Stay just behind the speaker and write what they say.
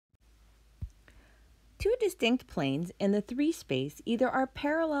Two distinct planes in the 3 space either are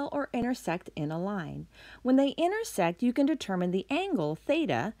parallel or intersect in a line. When they intersect, you can determine the angle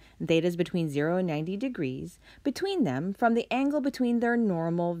theta, and theta is between 0 and 90 degrees, between them from the angle between their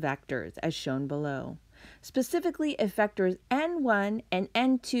normal vectors, as shown below. Specifically, if vectors n1 and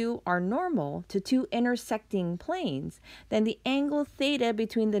n2 are normal to two intersecting planes, then the angle theta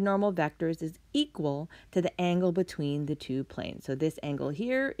between the normal vectors is equal to the angle between the two planes. So this angle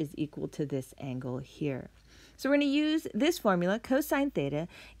here is equal to this angle here. So we're going to use this formula, cosine theta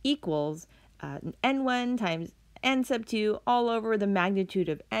equals n1 times n sub 2 all over the magnitude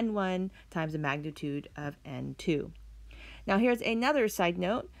of n1 times the magnitude of n2. Now here's another side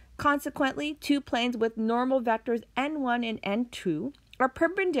note. Consequently, two planes with normal vectors n1 and n2 are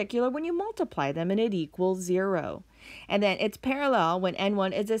perpendicular when you multiply them, and it equals 0. And then it's parallel when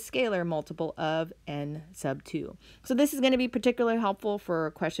n1 is a scalar multiple of n sub 2. So this is going to be particularly helpful for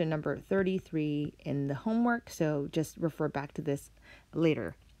question number 33 in the homework, so just refer back to this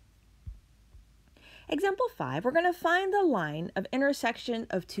later. Example 5, we're going to find the line of intersection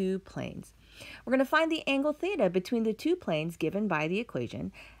of two planes. We're going to find the angle theta between the two planes given by the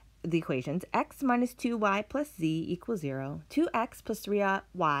equations x minus 2y plus z equals 0, 2x plus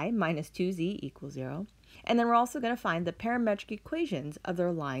 3y minus 2z equals 0. And then we're also going to find the parametric equations of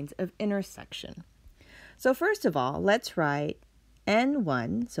their lines of intersection. So first of all, let's write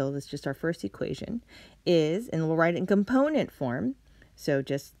n1, so that's just our first equation, is, and we'll write it in component form, so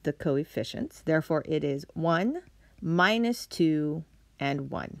just the coefficients. Therefore, it is 1 minus 2 and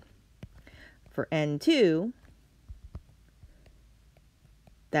 1. For n2,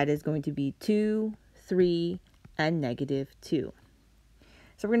 that is going to be 2, 3, and negative 2.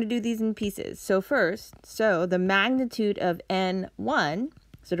 So we're going to do these in pieces. So first, the magnitude of n1,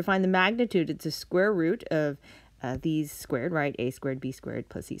 so to find the magnitude, it's a square root of these squared, right? A squared, b squared,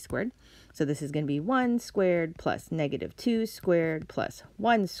 plus c squared. So this is going to be 1 squared plus negative 2 squared plus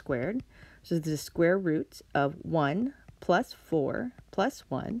 1 squared. So this is the square root of 1 plus 4 plus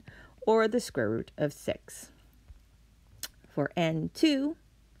 1, or the square root of 6. For n2,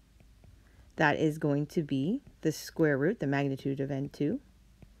 that is going to be the square root, the magnitude of n2,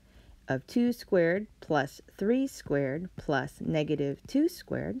 of 2 squared plus 3 squared plus negative 2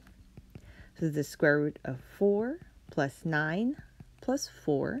 squared. So the square root of 4 plus 9 plus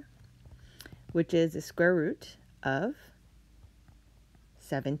 4, which is the square root of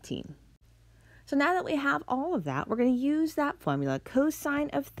 17. So now that we have all of that, we're going to use that formula, cosine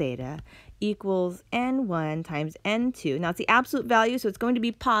of theta equals n1 times n2. Now it's the absolute value, so it's going to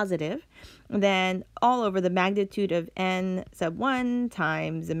be positive. And then all over the magnitude of n sub 1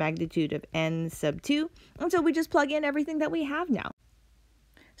 times the magnitude of n sub 2. And so we just plug in everything that we have now.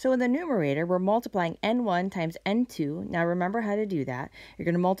 So in the numerator, we're multiplying n1 times n2. Now remember how to do that. You're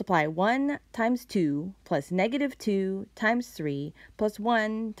going to multiply 1 times 2 plus negative 2 times 3 plus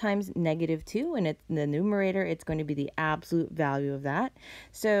 1 times negative 2. And in the numerator, it's going to be the absolute value of that.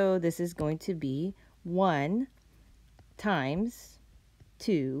 So this is going to be 1 times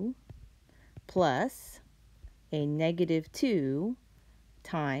 2 plus a negative 2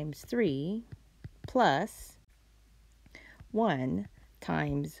 times 3 plus 1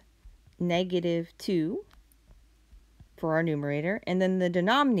 times negative 2 for our numerator. And then the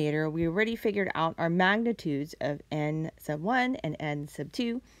denominator, we already figured out our magnitudes of n sub 1 and n sub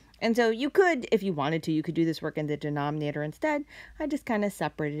 2. And so you could, if you wanted to, you could do this work in the denominator instead. I just kind of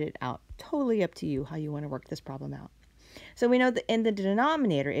separated it out. Totally up to you how you want to work this problem out. So we know that in the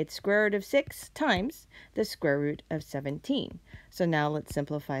denominator, it's square root of 6 times the square root of 17. So now let's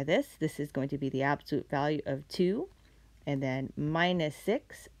simplify this. This is going to be the absolute value of 2. And then minus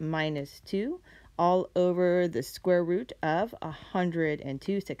 6 minus 2 all over the square root of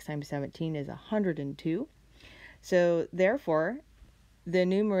 102. 6 times 17 is 102. So therefore, the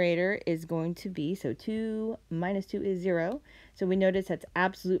numerator is going to be, so 2 minus 2 is 0. So we notice that's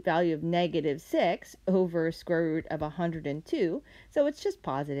absolute value of negative 6 over square root of 102. So it's just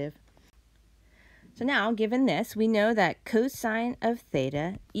positive. So now, given this, we know that cosine of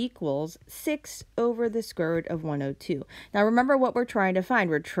theta equals 6 over the square root of 102. Now remember what we're trying to find.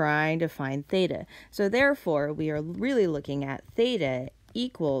 We're trying to find theta. So therefore, we are really looking at theta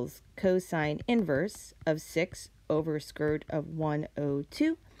equals cosine inverse of 6 over square root of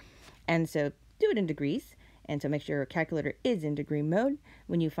 102. And so do it in degrees. And so make sure your calculator is in degree mode.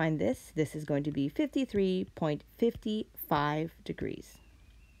 When you find this, this is going to be 53.55 degrees.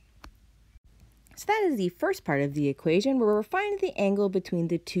 So that is the first part of the equation where we're finding the angle between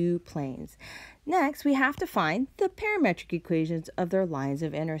the two planes. Next, we have to find the parametric equations of their lines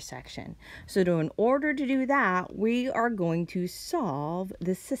of intersection. So in order to do that, we are going to solve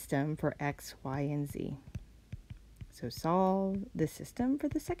the system for x, y, and z. So solve the system for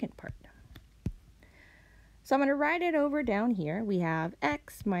the second part. So I'm going to write it over down here. We have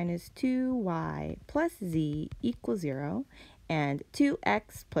x minus 2y plus z equals 0, and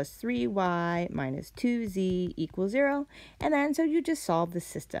 2x plus 3y minus 2z equals 0. And then so you just solve the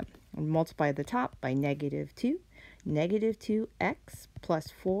system. Multiply the top by negative 2. Negative 2x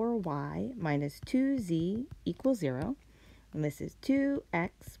plus 4y minus 2z equals 0. And this is 2x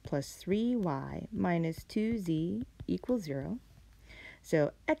plus 3y minus 2z equals 0.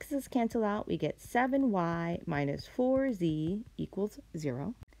 So x's cancel out. We get 7y minus 4z equals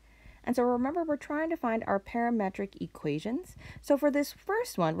 0. And so remember, we're trying to find our parametric equations. So for this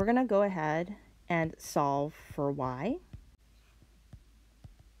first one, we're going to go ahead and solve for y.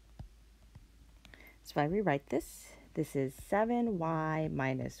 So if I rewrite this, this is 7y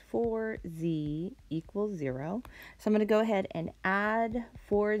minus 4z equals 0. So I'm going to go ahead and add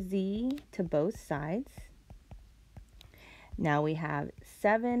 4z to both sides. Now we have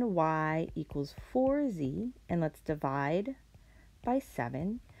 7y equals 4z, and let's divide by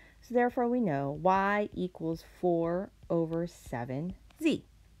 7. So therefore we know y equals 4 over 7z.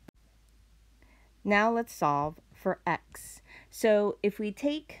 Now let's solve for x. So if we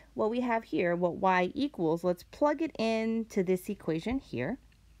take what we have here, what y equals, let's plug it into this equation here.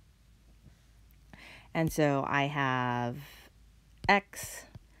 And so I have x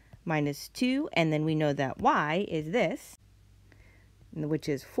minus 2, and then we know that y is this, which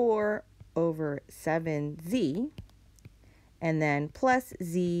is 4 over 7z, and then plus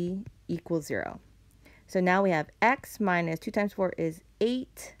z equals 0. So now we have x minus 2 times 4 is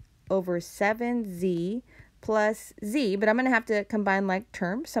 8 over 7z plus z, but I'm going to have to combine like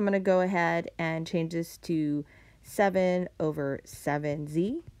terms, so I'm going to go ahead and change this to 7 over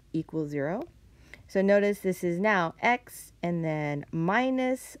 7z equals 0. So notice this is now x and then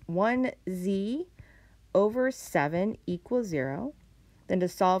minus 1z over 7 equals 0. Then to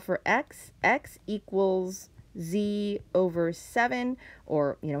solve for x, x equals z over 7,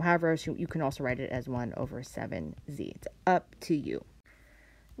 or however else you can also write it as 1 over 7z. It's up to you.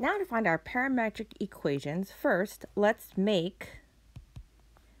 Now to find our parametric equations, first let's make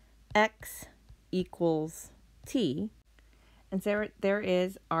x equals t. And so there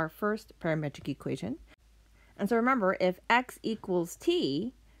is our first parametric equation. And so remember, if x equals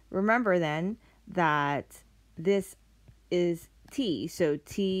t, remember then that this is t, so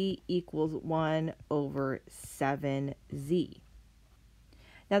t equals 1 over 7z.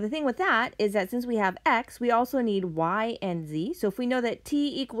 Now the thing with that is that since we have x, we also need y and z. So if we know that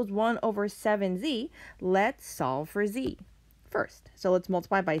t equals 1 over 7z, let's solve for z first. So let's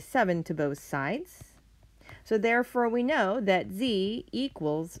multiply by 7 to both sides. So therefore we know that z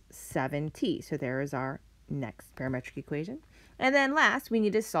equals 7t. So there is our next parametric equation. And then last, we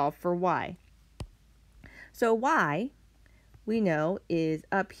need to solve for y. So y, we know, is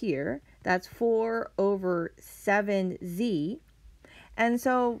up here. That's 4 over 7z. And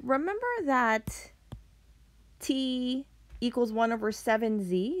so remember that t equals 1 over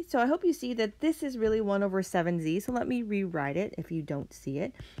 7z. So I hope you see that this is really 1 over 7z. So let me rewrite it if you don't see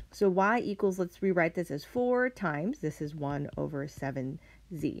it. So y equals, let's rewrite this as 4 times, this is 1 over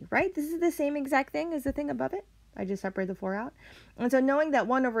 7z, right? This is the same exact thing as the thing above it. I just separated the 4 out. And so knowing that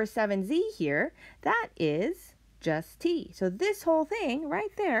 1 over 7z here, that is just t. So this whole thing right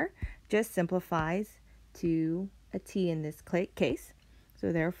there just simplifies to a t in this case.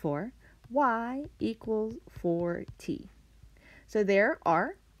 So therefore, y equals 4t. So there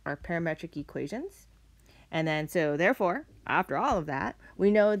are our parametric equations. And then so therefore, after all of that, we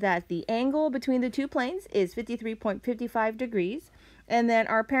know that the angle between the two planes is 53.55 degrees. And then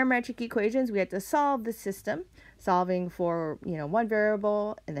our parametric equations, we have to solve the system, solving for, one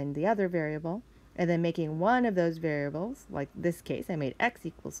variable and then the other variable, and then making one of those variables, like this case, I made x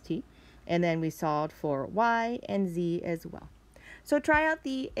equals t, and then we solved for y and z as well. So try out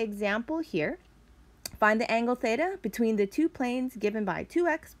the example here. Find the angle theta between the two planes given by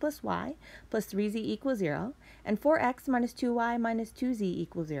 2x plus y plus 3z equals 0, and 4x minus 2y minus 2z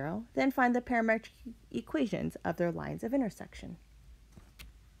equals 0. Then find the parametric equations of their lines of intersection.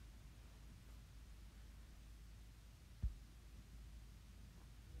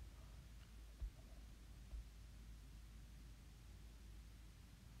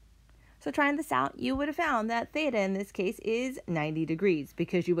 So trying this out, you would have found that theta in this case is 90 degrees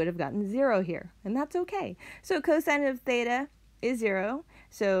because you would have gotten 0 here, and that's okay. So cosine of theta is 0.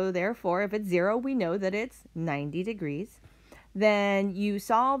 So therefore, if it's 0, we know that it's 90 degrees. Then you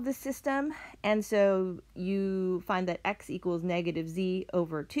solve the system, and so you find that x equals negative z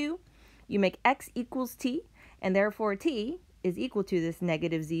over 2. You make x equals t, and therefore t is equal to this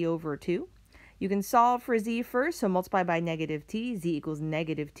negative z over 2. You can solve for z first, so multiply by negative t, z equals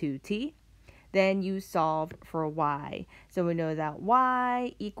negative 2t. Then you solve for y. So we know that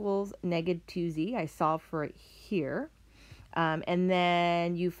y equals negative 2z. I solve for it here. And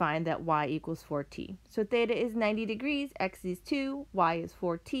then you find that y equals 4t. So theta is 90 degrees, x is 2, y is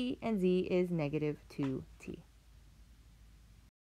 4t, and z is negative 2t.